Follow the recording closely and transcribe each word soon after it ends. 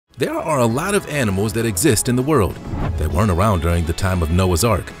There are a lot of animals that exist in the world that weren't around during the time of Noah's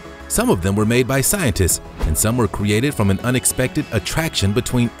Ark. Some of them were made by scientists, and some were created from an unexpected attraction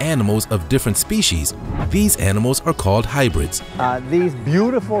between animals of different species. These animals are called hybrids. These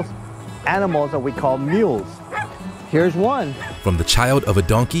beautiful animals that we call mules. Here's one. From the child of a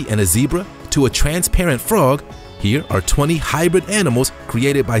donkey and a zebra to a transparent frog, here are 20 hybrid animals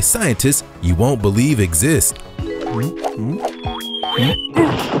created by scientists you won't believe exist.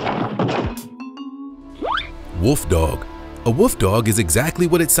 Wolf dog. A wolf dog is exactly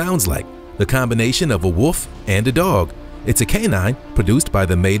what it sounds like, the combination of a wolf and a dog. It's a canine produced by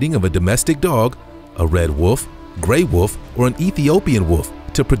the mating of a domestic dog, a red wolf, gray wolf, or an Ethiopian wolf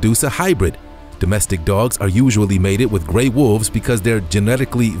to produce a hybrid. Domestic dogs are usually mated with gray wolves because they're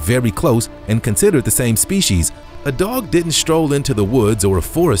genetically very close and considered the same species. A dog didn't stroll into the woods or a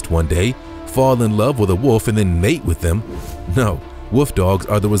forest one day, fall in love with a wolf and then mate with them. No, wolf dogs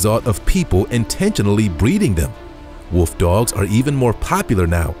are the result of people intentionally breeding them. Wolf dogs are even more popular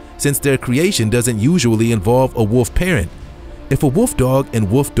now since their creation doesn't usually involve a wolf parent. If a wolf dog and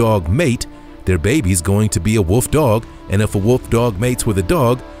wolf dog mate, their baby's going to be a wolf dog, and if a wolf dog mates with a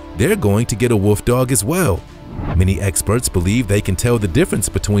dog, they're going to get a wolf dog as well. Many experts believe they can tell the difference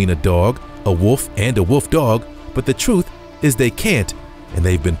between a dog, a wolf, and a wolf dog, but the truth is they can't, and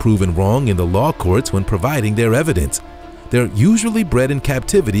they've been proven wrong in the law courts when providing their evidence. They're usually bred in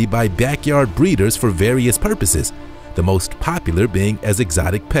captivity by backyard breeders for various purposes, the most popular being as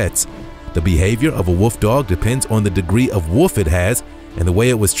exotic pets. The behavior of a wolf dog depends on the degree of wolf it has and the way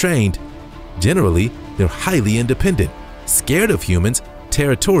it was trained. Generally, they're highly independent, scared of humans,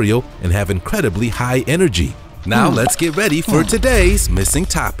 territorial, and have incredibly high energy. Now let's get ready for today's missing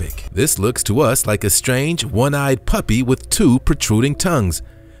topic. This looks to us like a strange one-eyed puppy with two protruding tongues.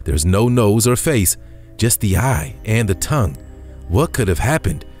 There's no nose or face, just the eye and the tongue. What could have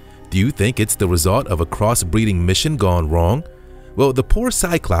happened? Do you think it's the result of a crossbreeding mission gone wrong? Well, the poor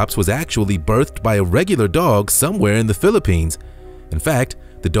Cyclops was actually birthed by a regular dog somewhere in the Philippines. In fact,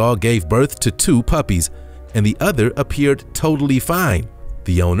 the dog gave birth to two puppies, and the other appeared totally fine.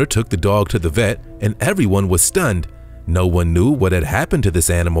 The owner took the dog to the vet, and everyone was stunned. No one knew what had happened to this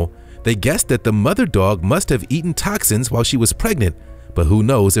animal. They guessed that the mother dog must have eaten toxins while she was pregnant, but who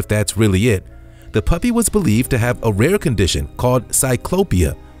knows if that's really it. The puppy was believed to have a rare condition called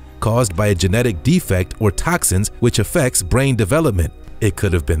cyclopia, caused by a genetic defect or toxins which affects brain development. It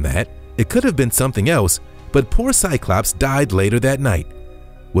could have been that. It could have been something else, but poor Cyclops died later that night.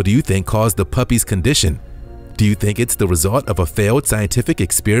 What do you think caused the puppy's condition? Do you think it's the result of a failed scientific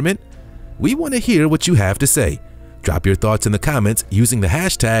experiment? We want to hear what you have to say. Drop your thoughts in the comments using the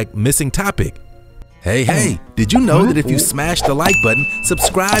hashtag #MissingTopic. Hey, did you know that if you smash the like button,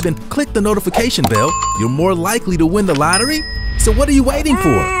 subscribe, and click the notification bell, you're more likely to win the lottery? So what are you waiting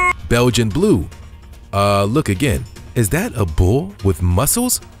for? Belgian blue. Look again. Is that a bull with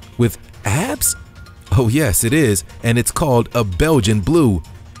muscles? With abs? Oh yes, it is, and it's called a Belgian blue.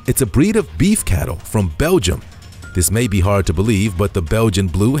 It's a breed of beef cattle from Belgium. This may be hard to believe, but the Belgian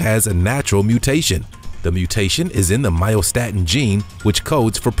blue has a natural mutation. The mutation is in the myostatin gene, which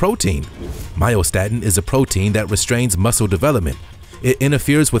codes for protein. Myostatin is a protein that restrains muscle development. It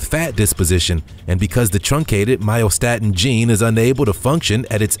interferes with fat disposition, and because the truncated myostatin gene is unable to function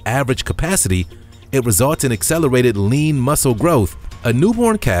at its average capacity, it results in accelerated lean muscle growth. A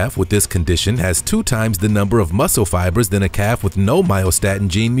newborn calf with this condition has 2 times the number of muscle fibers than a calf with no myostatin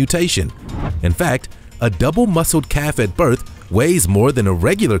gene mutation. In fact, a double-muscled calf at birth weighs more than a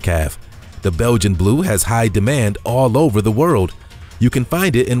regular calf. The Belgian blue has high demand all over the world. You can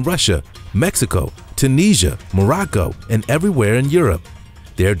find it in Russia, Mexico, Tunisia, Morocco, and everywhere in Europe.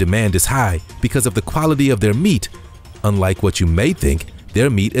 Their demand is high because of the quality of their meat. Unlike what you may think,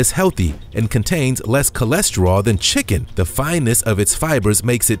 their meat is healthy and contains less cholesterol than chicken. The fineness of its fibers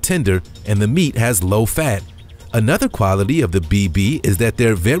makes it tender, and the meat has low fat. Another quality of the BB is that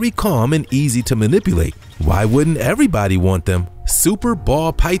they're very calm and easy to manipulate. Why wouldn't everybody want them? Super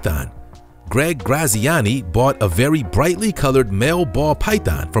ball python. Greg Graziani bought a very brightly colored male ball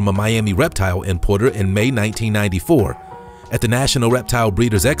python from a Miami reptile importer in May 1994. At the National Reptile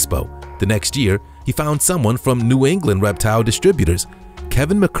Breeders Expo, the next year, he found someone from New England Reptile Distributors,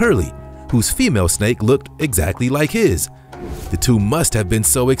 Kevin McCurley, whose female snake looked exactly like his. The two must have been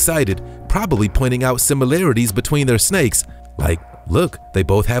so excited, probably pointing out similarities between their snakes, like, look, they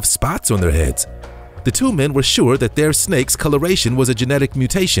both have spots on their heads. The two men were sure that their snake's coloration was a genetic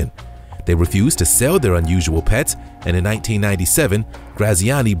mutation. They refused to sell their unusual pets, and in 1997,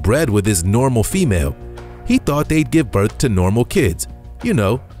 Graziani bred with his normal female. He thought they'd give birth to normal kids. You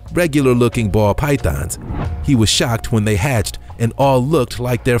know, regular-looking ball pythons. He was shocked when they hatched and all looked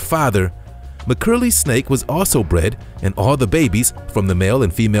like their father. McCurley's snake was also bred, and all the babies, from the male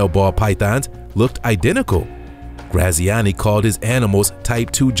and female ball pythons, looked identical. Graziani called his animals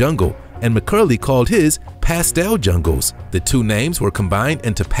Type 2 jungle, and McCurley called his pastel jungles. The two names were combined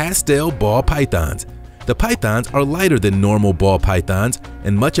into pastel ball pythons. The pythons are lighter than normal ball pythons,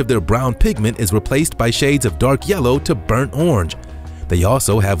 and much of their brown pigment is replaced by shades of dark yellow to burnt orange. They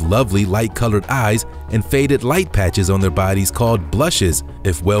also have lovely light-colored eyes and faded light patches on their bodies called blushes.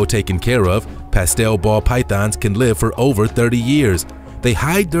 If well taken care of, pastel ball pythons can live for over 30 years. They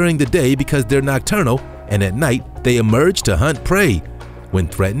hide during the day because they're nocturnal, and at night they emerge to hunt prey. When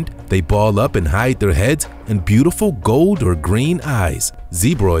threatened, they ball up and hide their heads and beautiful gold or green eyes.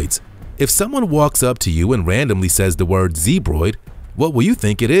 Zebroids. If someone walks up to you and randomly says the word zebroid, what will you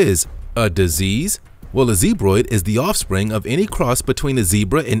think it is? A disease? Well, a zebroid is the offspring of any cross between a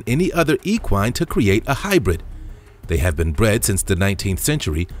zebra and any other equine to create a hybrid. They have been bred since the 19th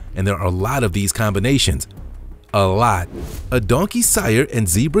century, and there are a lot of these combinations. A lot. A donkey sire and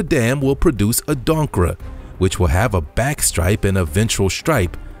zebra dam will produce a donkra, which will have a back stripe and a ventral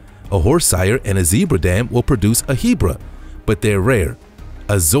stripe. A horse sire and a zebra dam will produce a hebra, but they're rare.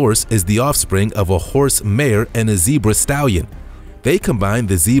 A zorse is the offspring of a horse mare and a zebra stallion. They combine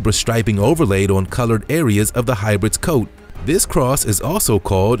the zebra striping overlaid on colored areas of the hybrid's coat. This cross is also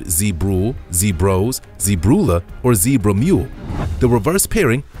called zebrule, zebrose, zebrula, or zebra mule. The reverse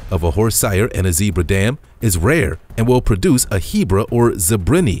pairing of a horse sire and a zebra dam is rare and will produce a hebra or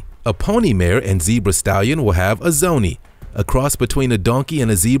zebrini. A pony mare and zebra stallion will have a zoni. A cross between a donkey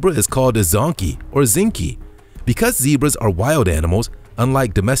and a zebra is called a zonky or zinky. Because zebras are wild animals,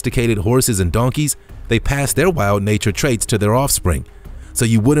 unlike domesticated horses and donkeys, they pass their wild nature traits to their offspring, so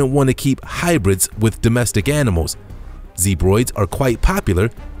you wouldn't want to keep hybrids with domestic animals. Zebroids are quite popular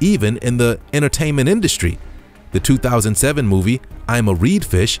even in the entertainment industry. The 2007 movie I'm a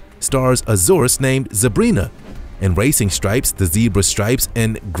Reedfish stars a zorse named Zebrina. In racing stripes, the zebra stripes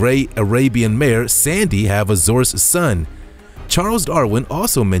and gray Arabian mare Sandy have a zorse son. Charles Darwin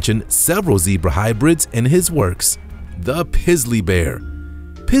also mentioned several zebra hybrids in his works. The Pizzly Bear.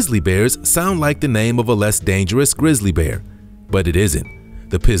 Pizzly bears sound like the name of a less dangerous grizzly bear, but it isn't.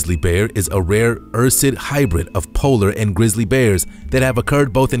 The Pizzly bear is a rare ursid hybrid of polar and grizzly bears that have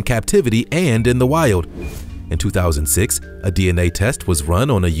occurred both in captivity and in the wild. In 2006, a DNA test was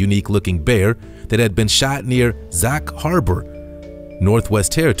run on a unique-looking bear that had been shot near Sauk Harbor,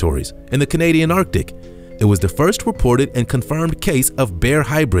 Northwest Territories, in the Canadian Arctic. It was the first reported and confirmed case of bear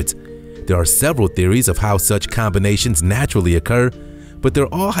hybrids. There are several theories of how such combinations naturally occur, but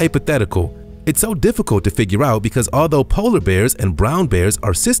they're all hypothetical. It's so difficult to figure out because although polar bears and brown bears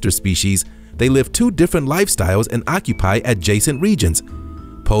are sister species, they live two different lifestyles and occupy adjacent regions.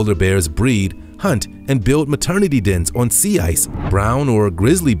 Polar bears breed, hunt, and build maternity dens on sea ice. Brown or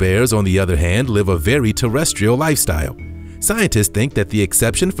grizzly bears, on the other hand, live a very terrestrial lifestyle. Scientists think that the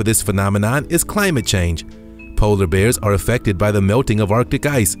exception for this phenomenon is climate change. Polar bears are affected by the melting of Arctic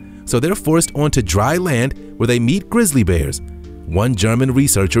ice, so they're forced onto dry land where they meet grizzly bears. One German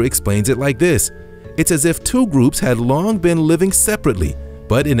researcher explains it like this: it's as if two groups had long been living separately,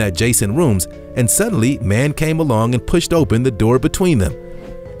 but in adjacent rooms, and suddenly man came along and pushed open the door between them.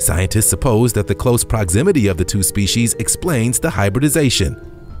 Scientists suppose that the close proximity of the two species explains the hybridization.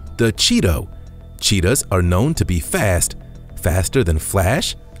 The Cheeto. Cheetahs are known to be fast. Faster than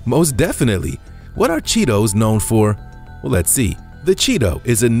Flash? Most definitely. What are Cheetos known for? Well, let's see. The Cheeto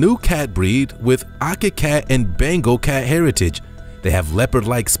is a new cat breed with Aka cat and Bengal cat heritage. They have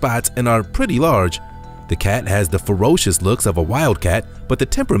leopard-like spots and are pretty large. The cat has the ferocious looks of a wildcat, but the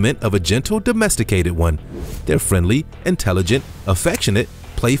temperament of a gentle, domesticated one. They're friendly, intelligent, affectionate,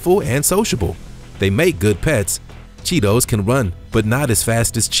 playful, and sociable. They make good pets. Cheetos can run, but not as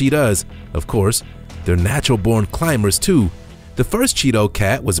fast as cheetahs. Of course, they're natural-born climbers too. The first Cheeto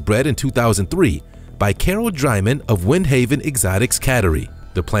cat was bred in 2003 by Carol Dryman of Windhaven Exotics Cattery.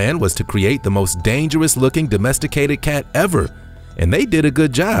 The plan was to create the most dangerous-looking domesticated cat ever, and they did a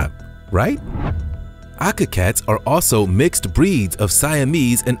good job, right? Aka cats are also mixed breeds of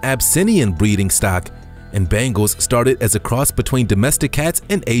Siamese and Abyssinian breeding stock, and Bengals started as a cross between domestic cats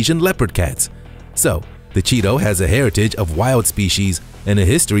and Asian leopard cats. So, the Cheeto has a heritage of wild species and a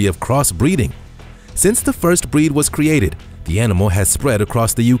history of cross-breeding. Since the first breed was created, the animal has spread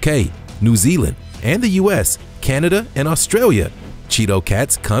across the UK, New Zealand, and the US, Canada, and Australia. Cheeto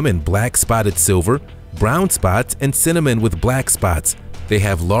cats come in black spotted silver, brown spots, and cinnamon with black spots. They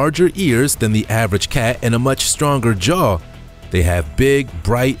have larger ears than the average cat and a much stronger jaw. They have big,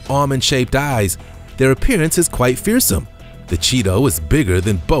 bright, almond-shaped eyes. Their appearance is quite fearsome. The Cheeto is bigger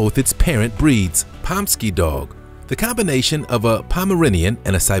than both its parent breeds. Pomsky Dog. The combination of a Pomeranian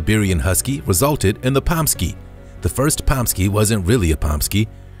and a Siberian Husky resulted in the Pomsky. The first Pomsky wasn't really a Pomsky.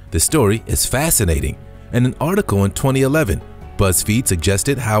 The story is fascinating. In an article in 2011, BuzzFeed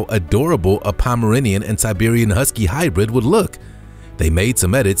suggested how adorable a Pomeranian and Siberian Husky hybrid would look. They made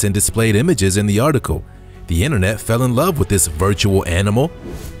some edits and displayed images in the article. The internet fell in love with this virtual animal.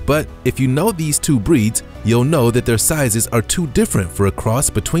 But if you know these two breeds, you'll know that their sizes are too different for a cross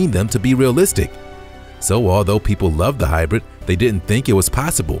between them to be realistic. So although people loved the hybrid, they didn't think it was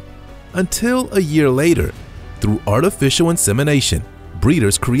possible. Until a year later, through artificial insemination,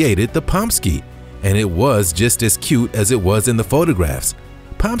 breeders created the Pomsky, and it was just as cute as it was in the photographs.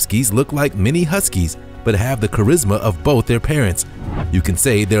 Pomskys look like mini Huskies, but have the charisma of both their parents. You can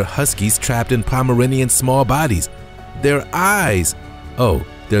say they're Huskies trapped in Pomeranian small bodies. Their eyes! Oh,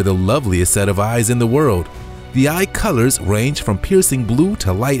 they're the loveliest set of eyes in the world. The eye colors range from piercing blue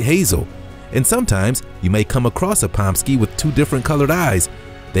to light hazel. And sometimes you may come across a Pomsky with two different colored eyes.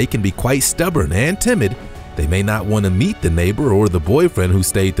 They can be quite stubborn and timid. They may not want to meet the neighbor or the boyfriend who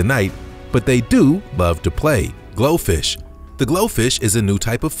stayed the night, but they do love to play. Glowfish. The glowfish is a new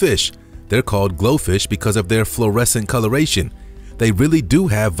type of fish. They're called glowfish because of their fluorescent coloration. They really do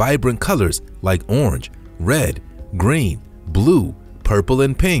have vibrant colors like orange, red, green, blue, purple,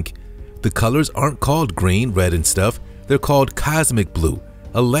 and pink. The colors aren't called green, red, and stuff. They're called cosmic blue,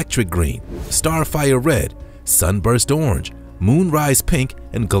 electric green, starfire red, sunburst orange, moonrise pink,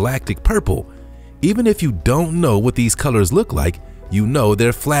 and galactic purple. Even if you don't know what these colors look like, you know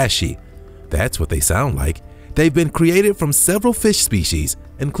they're flashy. That's what they sound like. They've been created from several fish species,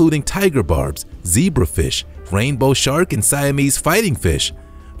 including tiger barbs, zebrafish, rainbow shark, and Siamese fighting fish.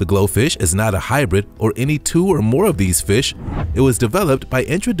 The glowfish is not a hybrid or any two or more of these fish. It was developed by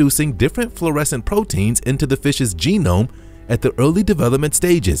introducing different fluorescent proteins into the fish's genome at the early development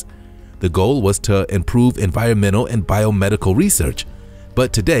stages. The goal was to improve environmental and biomedical research.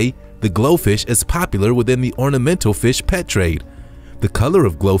 But today, the glowfish is popular within the ornamental fish pet trade. The color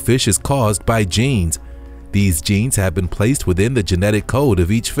of glowfish is caused by genes. These genes have been placed within the genetic code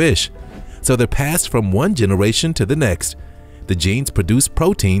of each fish, so they're passed from one generation to the next. The genes produce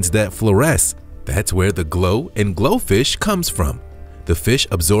proteins that fluoresce. That's where the glow in glowfish comes from. The fish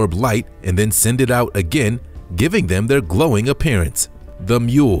absorb light and then send it out again, giving them their glowing appearance. The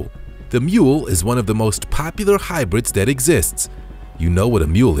mule. The mule is one of the most popular hybrids that exists. You know what a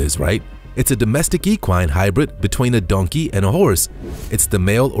mule is, right? It's a domestic equine hybrid between a donkey and a horse. It's the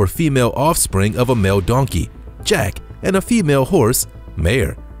male or female offspring of a male donkey, Jack, and a female horse,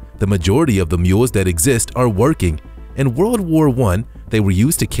 Mare. The majority of the mules that exist are working. In World War I, they were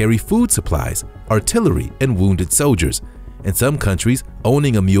used to carry food supplies, artillery, and wounded soldiers. In some countries,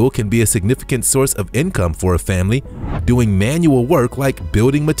 owning a mule can be a significant source of income for a family, doing manual work like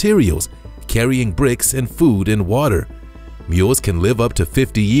building materials, carrying bricks and food and water. Mules can live up to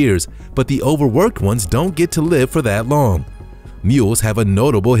 50 years, but the overworked ones don't get to live for that long. Mules have a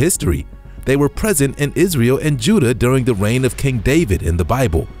notable history. They were present in Israel and Judah during the reign of King David in the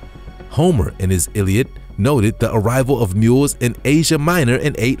Bible. Homer, in his Iliad, noted the arrival of mules in Asia Minor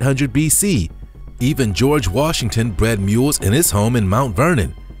in 800 BC. Even George Washington bred mules in his home in Mount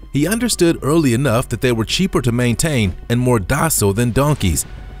Vernon. He understood early enough that they were cheaper to maintain and more docile than donkeys.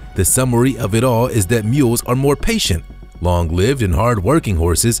 The summary of it all is that mules are more patient, long-lived and hard-working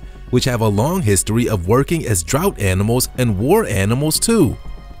horses, which have a long history of working as drought animals and war animals too.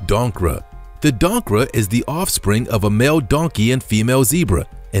 Donkra. The Donkra is the offspring of a male donkey and female zebra,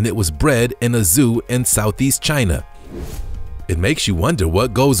 and it was bred in a zoo in Southeast China. It makes you wonder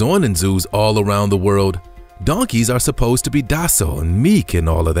what goes on in zoos all around the world. Donkeys are supposed to be docile and meek and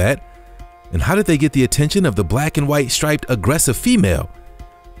all of that. And how did they get the attention of the black and white striped aggressive female?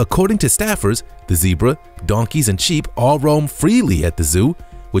 According to staffers, the zebra, donkeys, and sheep all roam freely at the zoo,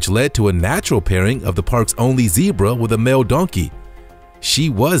 which led to a natural pairing of the park's only zebra with a male donkey. She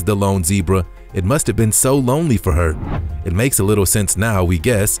was the lone zebra. It must have been so lonely for her. It makes a little sense now, we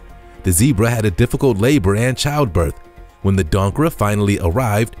guess. The zebra had a difficult labor and childbirth. When the Donkra finally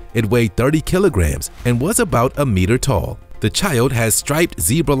arrived, it weighed 30 kilograms and was about a meter tall. The child has striped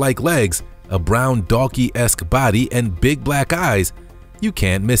zebra-like legs, a brown donkey-esque body, and big black eyes. You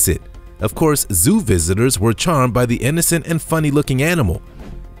can't miss it. Of course, zoo visitors were charmed by the innocent and funny-looking animal.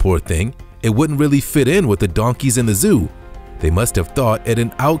 Poor thing, it wouldn't really fit in with the donkeys in the zoo. They must have thought it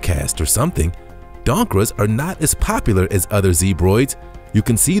an outcast or something. Donkras are not as popular as other zebroids. You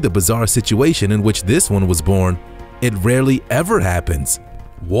can see the bizarre situation in which this one was born. It rarely ever happens.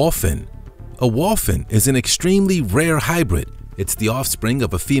 Wholphin. A wholphin is an extremely rare hybrid. It's the offspring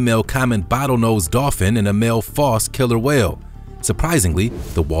of a female common bottlenose dolphin and a male false killer whale. Surprisingly,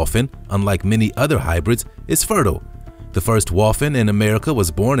 the Wholphin, unlike many other hybrids, is fertile. The first Wholphin in America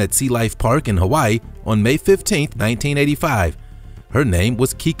was born at Sea Life Park in Hawaii on May 15, 1985. Her name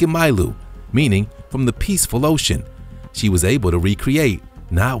was Kikimailu, meaning from the peaceful ocean. She was able to recreate,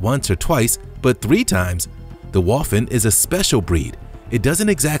 not once or twice, but 3 times. The Wholphin is a special breed. It doesn't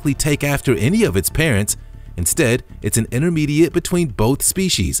exactly take after any of its parents. Instead, it's an intermediate between both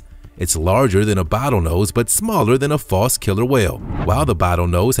species. It's larger than a bottlenose but smaller than a false killer whale. While the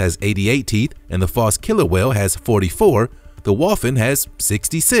bottlenose has 88 teeth and the false killer whale has 44, the Wholphin has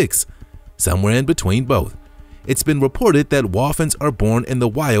 66, somewhere in between both. It's been reported that Wholphins are born in the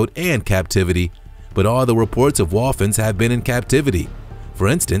wild and captivity, but all the reports of Wholphins have been in captivity. For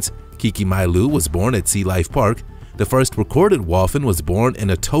instance, Kikimailu was born at Sea Life Park. The first recorded Wholphin was born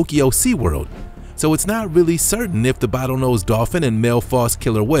in a Tokyo SeaWorld. So it's not really certain if the bottlenose dolphin and male false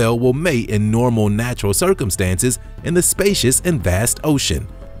killer whale will mate in normal natural circumstances in the spacious and vast ocean.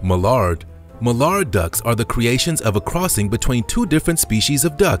 Mallard. Mallard ducks are the creations of a crossing between 2 different species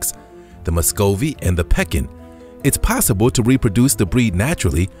of ducks, the Muscovy and the Pekin. It's possible to reproduce the breed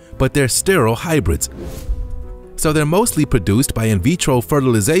naturally, but they're sterile hybrids. So they're mostly produced by in vitro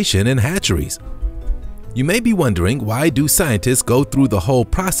fertilization in hatcheries. You may be wondering, why do scientists go through the whole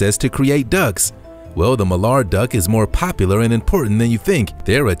process to create ducks? Well, the Mallard duck is more popular and important than you think.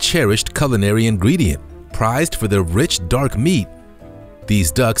 They're a cherished culinary ingredient, prized for their rich, dark meat.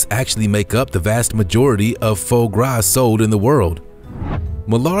 These ducks actually make up the vast majority of foie gras sold in the world.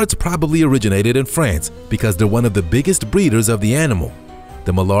 Mallards probably originated in France because they're one of the biggest breeders of the animal.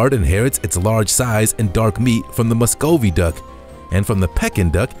 The Mallard inherits its large size and dark meat from the Muscovy duck, and from the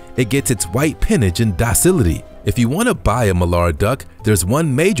Pekin duck, it gets its white pinnage and docility. If you want to buy a Mallard duck, there's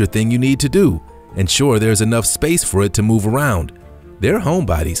one major thing you need to do: ensure there's enough space for it to move around. They're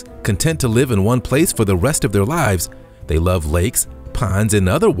homebodies, content to live in one place for the rest of their lives. They love lakes, ponds, and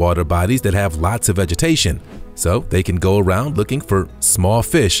other water bodies that have lots of vegetation, so they can go around looking for small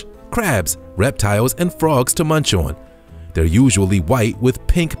fish, crabs, reptiles, and frogs to munch on. They're usually white with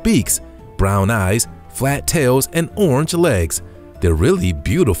pink beaks, brown eyes, flat tails, and orange legs. They're really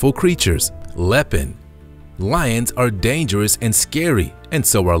beautiful creatures. Lepin. Lions are dangerous and scary, and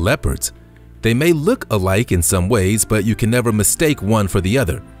so are leopards. They may look alike in some ways, but you can never mistake one for the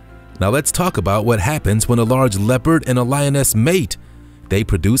other. Now let's talk about what happens when a large leopard and a lioness mate. They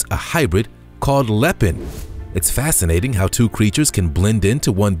produce a hybrid called lepin. It's fascinating how 2 creatures can blend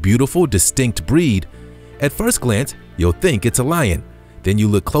into one beautiful, distinct breed. At first glance, you'll think it's a lion. Then you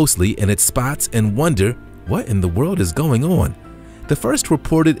look closely and its spots and wonder, what in the world is going on? The first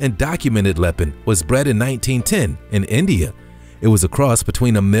reported and documented lepin was bred in 1910 in India. It was a cross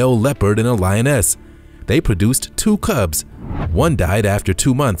between a male leopard and a lioness. They produced 2 cubs. One died after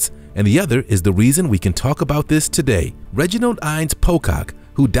 2 months, and the other is the reason we can talk about this today. Reginald Innes Pocock,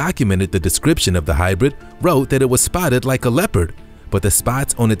 who documented the description of the hybrid, wrote that it was spotted like a leopard, but the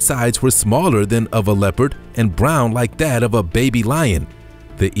spots on its sides were smaller than of a leopard and brown like that of a baby lion.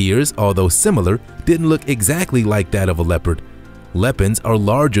 The ears, although similar, didn't look exactly like that of a leopard. Lepins are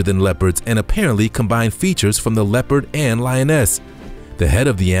larger than leopards and apparently combine features from the leopard and lioness. The head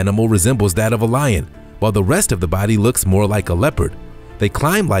of the animal resembles that of a lion, while the rest of the body looks more like a leopard. They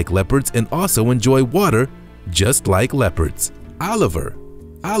climb like leopards and also enjoy water, just like leopards. Oliver.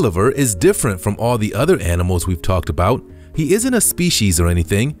 Oliver is different from all the other animals we've talked about. He isn't a species or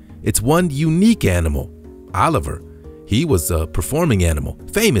anything. It's one unique animal. Oliver. He was a performing animal,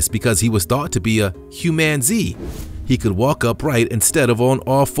 famous because he was thought to be a humanzee. He could walk upright instead of on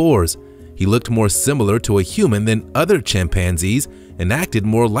all fours. He looked more similar to a human than other chimpanzees and acted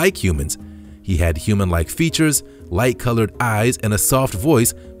more like humans. He had human-like features, light-colored eyes, and a soft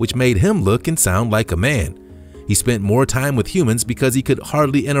voice which made him look and sound like a man. He spent more time with humans because he could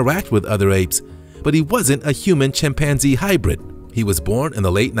hardly interact with other apes, but he wasn't a human-chimpanzee hybrid. He was born in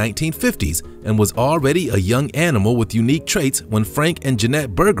the late 1950s and was already a young animal with unique traits when Frank and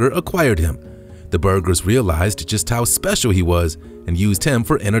Jeanette Berger acquired him. The Bergers realized just how special he was and used him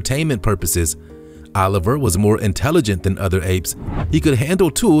for entertainment purposes. Oliver was more intelligent than other apes. He could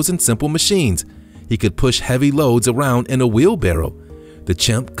handle tools and simple machines. He could push heavy loads around in a wheelbarrow. The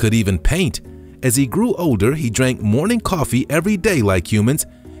chimp could even paint. As he grew older, he drank morning coffee every day like humans.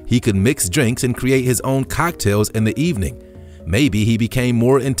 He could mix drinks and create his own cocktails in the evening. Maybe he became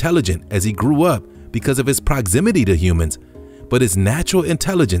more intelligent as he grew up because of his proximity to humans. But his natural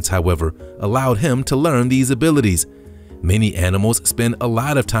intelligence, however, allowed him to learn these abilities. Many animals spend a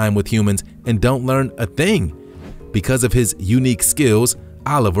lot of time with humans and don't learn a thing. Because of his unique skills,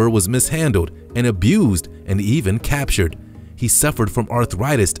 Oliver was mishandled and abused and even captured. He suffered from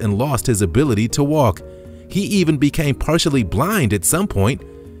arthritis and lost his ability to walk. He even became partially blind at some point,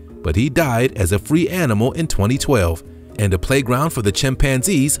 but he died as a free animal in 2012, and a playground for the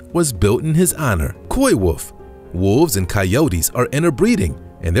chimpanzees was built in his honor. Coy wolf. Wolves and coyotes are interbreeding,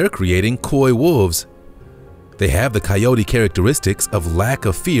 and they're creating coy wolves. They have the coyote characteristics of lack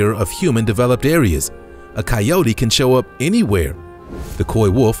of fear of human-developed areas. A coyote can show up anywhere. The coy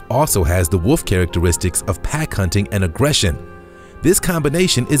wolf also has the wolf characteristics of pack hunting and aggression. This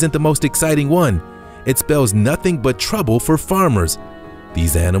combination isn't the most exciting one. It spells nothing but trouble for farmers.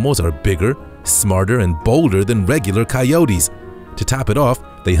 These animals are bigger, smarter, and bolder than regular coyotes. To top it off,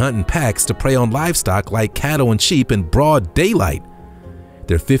 they hunt in packs to prey on livestock like cattle and sheep in broad daylight.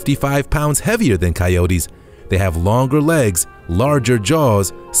 They're 55 pounds heavier than coyotes. They have longer legs, larger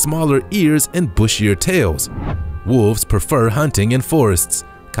jaws, smaller ears, and bushier tails. Wolves prefer hunting in forests.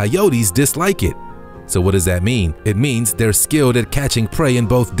 Coyotes dislike it. So what does that mean? It means they're skilled at catching prey in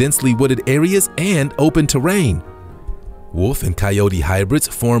both densely wooded areas and open terrain. Wolf and coyote hybrids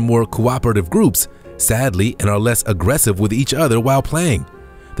form more cooperative groups, sadly, and are less aggressive with each other while playing.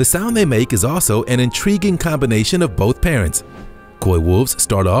 The sound they make is also an intriguing combination of both parents. Coy wolves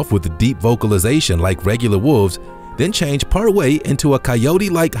start off with deep vocalization like regular wolves, then change partway into a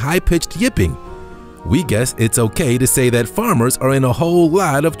coyote-like high-pitched yipping. We guess it's okay to say that farmers are in a whole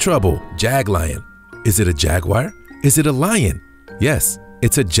lot of trouble. Jaglion. Is it a jaguar? Is it a lion? Yes,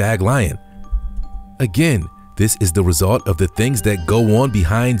 it's a jaglion. Again, this is the result of the things that go on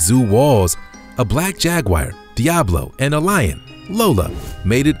behind zoo walls. A black jaguar, Diablo, and a lion, Lola,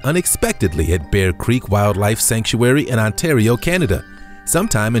 mated unexpectedly at Bear Creek Wildlife Sanctuary in Ontario, Canada,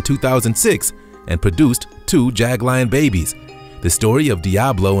 sometime in 2006, and produced 2 jaglion babies. The story of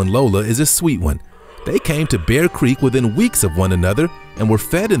Diablo and Lola is a sweet one. They came to Bear Creek within weeks of one another and were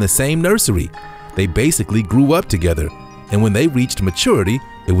fed in the same nursery. They basically grew up together, and when they reached maturity,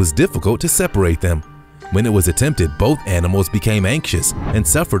 it was difficult to separate them. When it was attempted, both animals became anxious and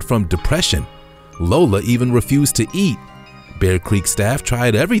suffered from depression. Lola even refused to eat. Bear Creek staff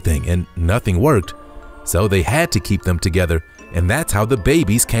tried everything and nothing worked. So they had to keep them together, and that's how the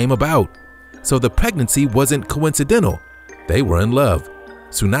babies came about. So the pregnancy wasn't coincidental. They were in love.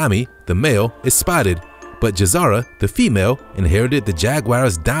 Tsunami, the male, is spotted, but Jazara, the female, inherited the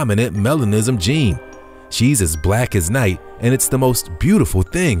jaguar's dominant melanism gene. She's as black as night, and it's the most beautiful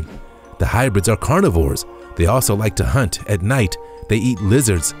thing. The hybrids are carnivores. They also like to hunt at night. They eat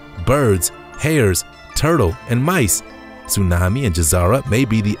lizards, birds, hares, turtle, and mice. Tsunami and Jazara may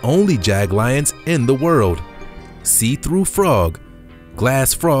be the only jaglions in the world. See-through frog.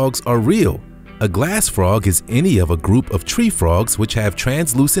 Glass frogs are real. A glass frog is any of a group of tree frogs which have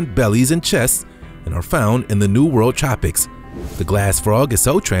translucent bellies and chests and are found in the New World tropics. The glass frog is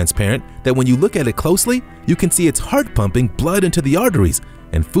so transparent that when you look at it closely, you can see its heart pumping blood into the arteries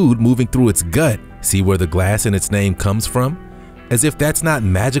and food moving through its gut. See where the glass in its name comes from? As if that's not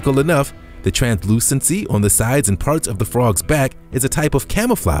magical enough, the translucency on the sides and parts of the frog's back is a type of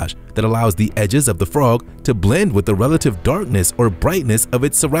camouflage that allows the edges of the frog to blend with the relative darkness or brightness of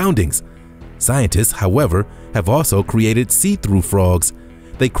its surroundings. Scientists, however, have also created see-through frogs.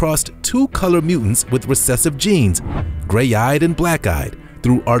 They crossed 2 color mutants with recessive genes, gray-eyed and black-eyed,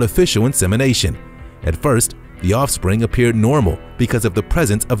 through artificial insemination. At first, the offspring appeared normal because of the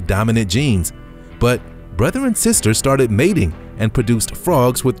presence of dominant genes. But brother and sister started mating and produced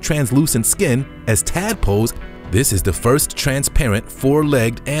frogs with translucent skin as tadpoles. This is the first transparent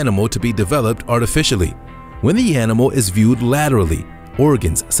 4-legged animal to be developed artificially. When the animal is viewed laterally,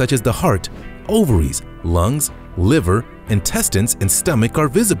 organs such as the heart, ovaries, lungs, liver, intestines, and stomach are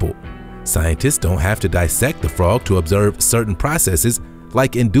visible. Scientists don't have to dissect the frog to observe certain processes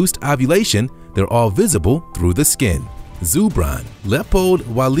like induced ovulation. They're all visible through the skin. Zubron. Leopold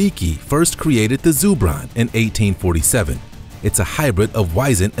Walicki first created the Zubron in 1847. It's a hybrid of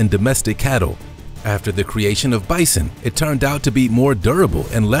Wisent and domestic cattle. After the creation of bison, it turned out to be more durable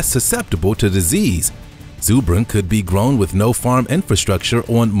and less susceptible to disease. Zubron could be grown with no farm infrastructure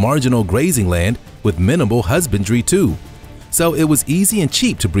on marginal grazing land with minimal husbandry too. So it was easy and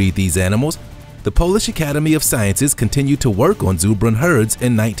cheap to breed these animals. The Polish Academy of Sciences continued to work on Zubron herds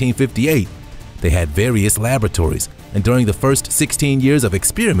in 1958. They had various laboratories, and during the first 16 years of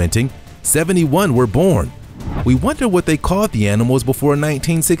experimenting, 71 were born. We wonder what they called the animals before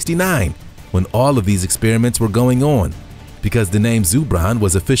 1969, when all of these experiments were going on, because the name Zubron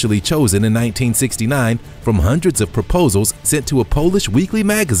was officially chosen in 1969 from hundreds of proposals sent to a Polish weekly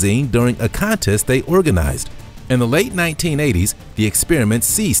magazine during a contest they organized. In the late 1980s, the experiments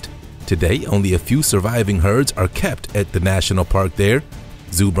ceased. Today, only a few surviving herds are kept at the national park there.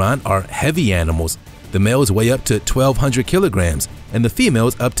 Zubron are heavy animals. The males weigh up to 1,200 kilograms and the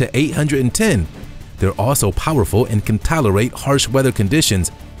females up to 810. They're also powerful and can tolerate harsh weather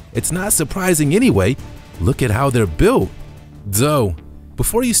conditions. It's not surprising anyway. Look at how they're built. Dzou.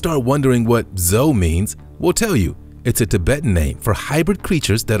 Before you start wondering what Dzou means, we'll tell you. It's a Tibetan name for hybrid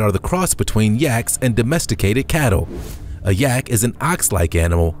creatures that are the cross between yaks and domesticated cattle. A yak is an ox-like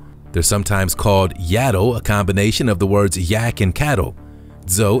animal. They're sometimes called yaddle, a combination of the words yak and cattle.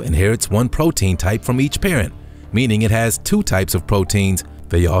 Dzou inherits one protein type from each parent, meaning it has two types of proteins.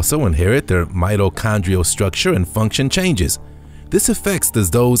 They also inherit their mitochondrial structure and function changes. This affects the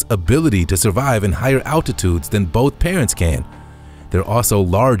Dzou's ability to survive in higher altitudes than both parents can. They're also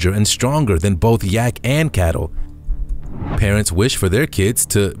larger and stronger than both yak and cattle. Parents wish for their kids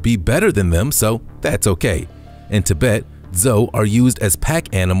to be better than them, so that's okay. In Tibet, Dzou are used as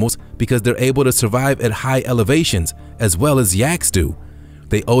pack animals because they're able to survive at high elevations, as well as yaks do.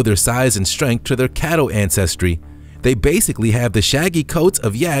 They owe their size and strength to their cattle ancestry. They basically have the shaggy coats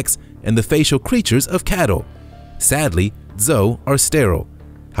of yaks and the facial creatures of cattle. Sadly, Dzou are sterile.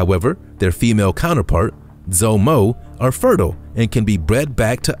 However, their female counterpart, Dzou mo, are fertile and can be bred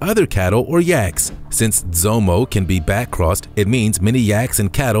back to other cattle or yaks. Since Dzou mo can be back-crossed, it means many yaks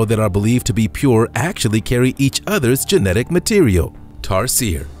and cattle that are believed to be pure actually carry each other's genetic material.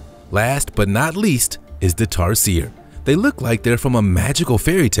 Tarsier. Last but not least is the tarsier. They look like they're from a magical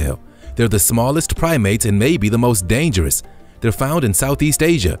fairy tale. They're the smallest primates and maybe the most dangerous. They're found in Southeast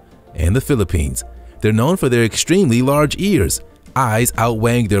Asia and the Philippines. They're known for their extremely large ears, eyes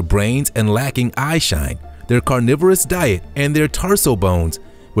outweighing their brains and lacking eye shine, their carnivorous diet, and their tarsal bones,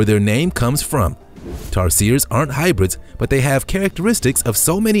 where their name comes from. Tarsiers aren't hybrids, but they have characteristics of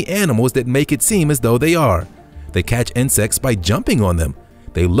so many animals that make it seem as though they are. They catch insects by jumping on them.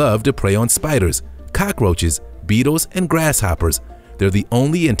 They love to prey on spiders, cockroaches, beetles, and grasshoppers. They're the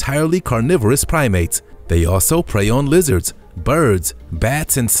only entirely carnivorous primates. They also prey on lizards, birds,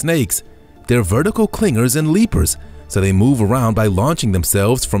 bats, and snakes. They're vertical clingers and leapers, so they move around by launching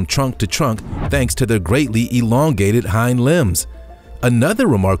themselves from trunk to trunk thanks to their greatly elongated hind limbs. Another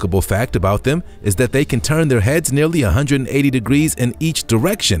remarkable fact about them is that they can turn their heads nearly 180 degrees in each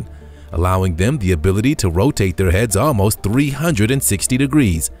direction, allowing them the ability to rotate their heads almost 360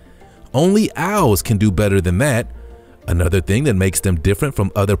 degrees. Only owls can do better than that. Another thing that makes them different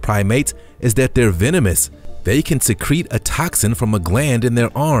from other primates is that they're venomous. They can secrete a toxin from a gland in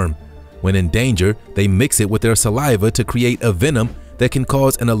their arm. When in danger, they mix it with their saliva to create a venom that can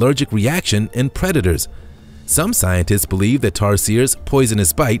cause an allergic reaction in predators. Some scientists believe that tarsiers'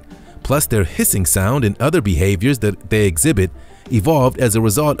 poisonous bite, plus their hissing sound and other behaviors that they exhibit, evolved as a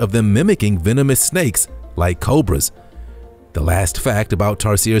result of them mimicking venomous snakes like cobras. The last fact about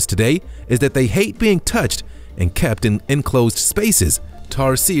tarsiers today is that they hate being touched and kept in enclosed spaces.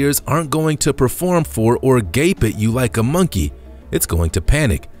 Tarsiers aren't going to perform for or gape at you like a monkey. It's going to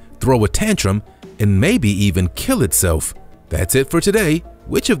panic, throw a tantrum, and maybe even kill itself. That's it for today.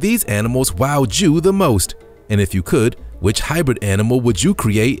 Which of these animals wowed you the most? And if you could, which hybrid animal would you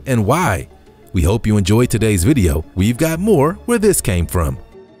create and why? We hope you enjoyed today's video. We've got more where this came from.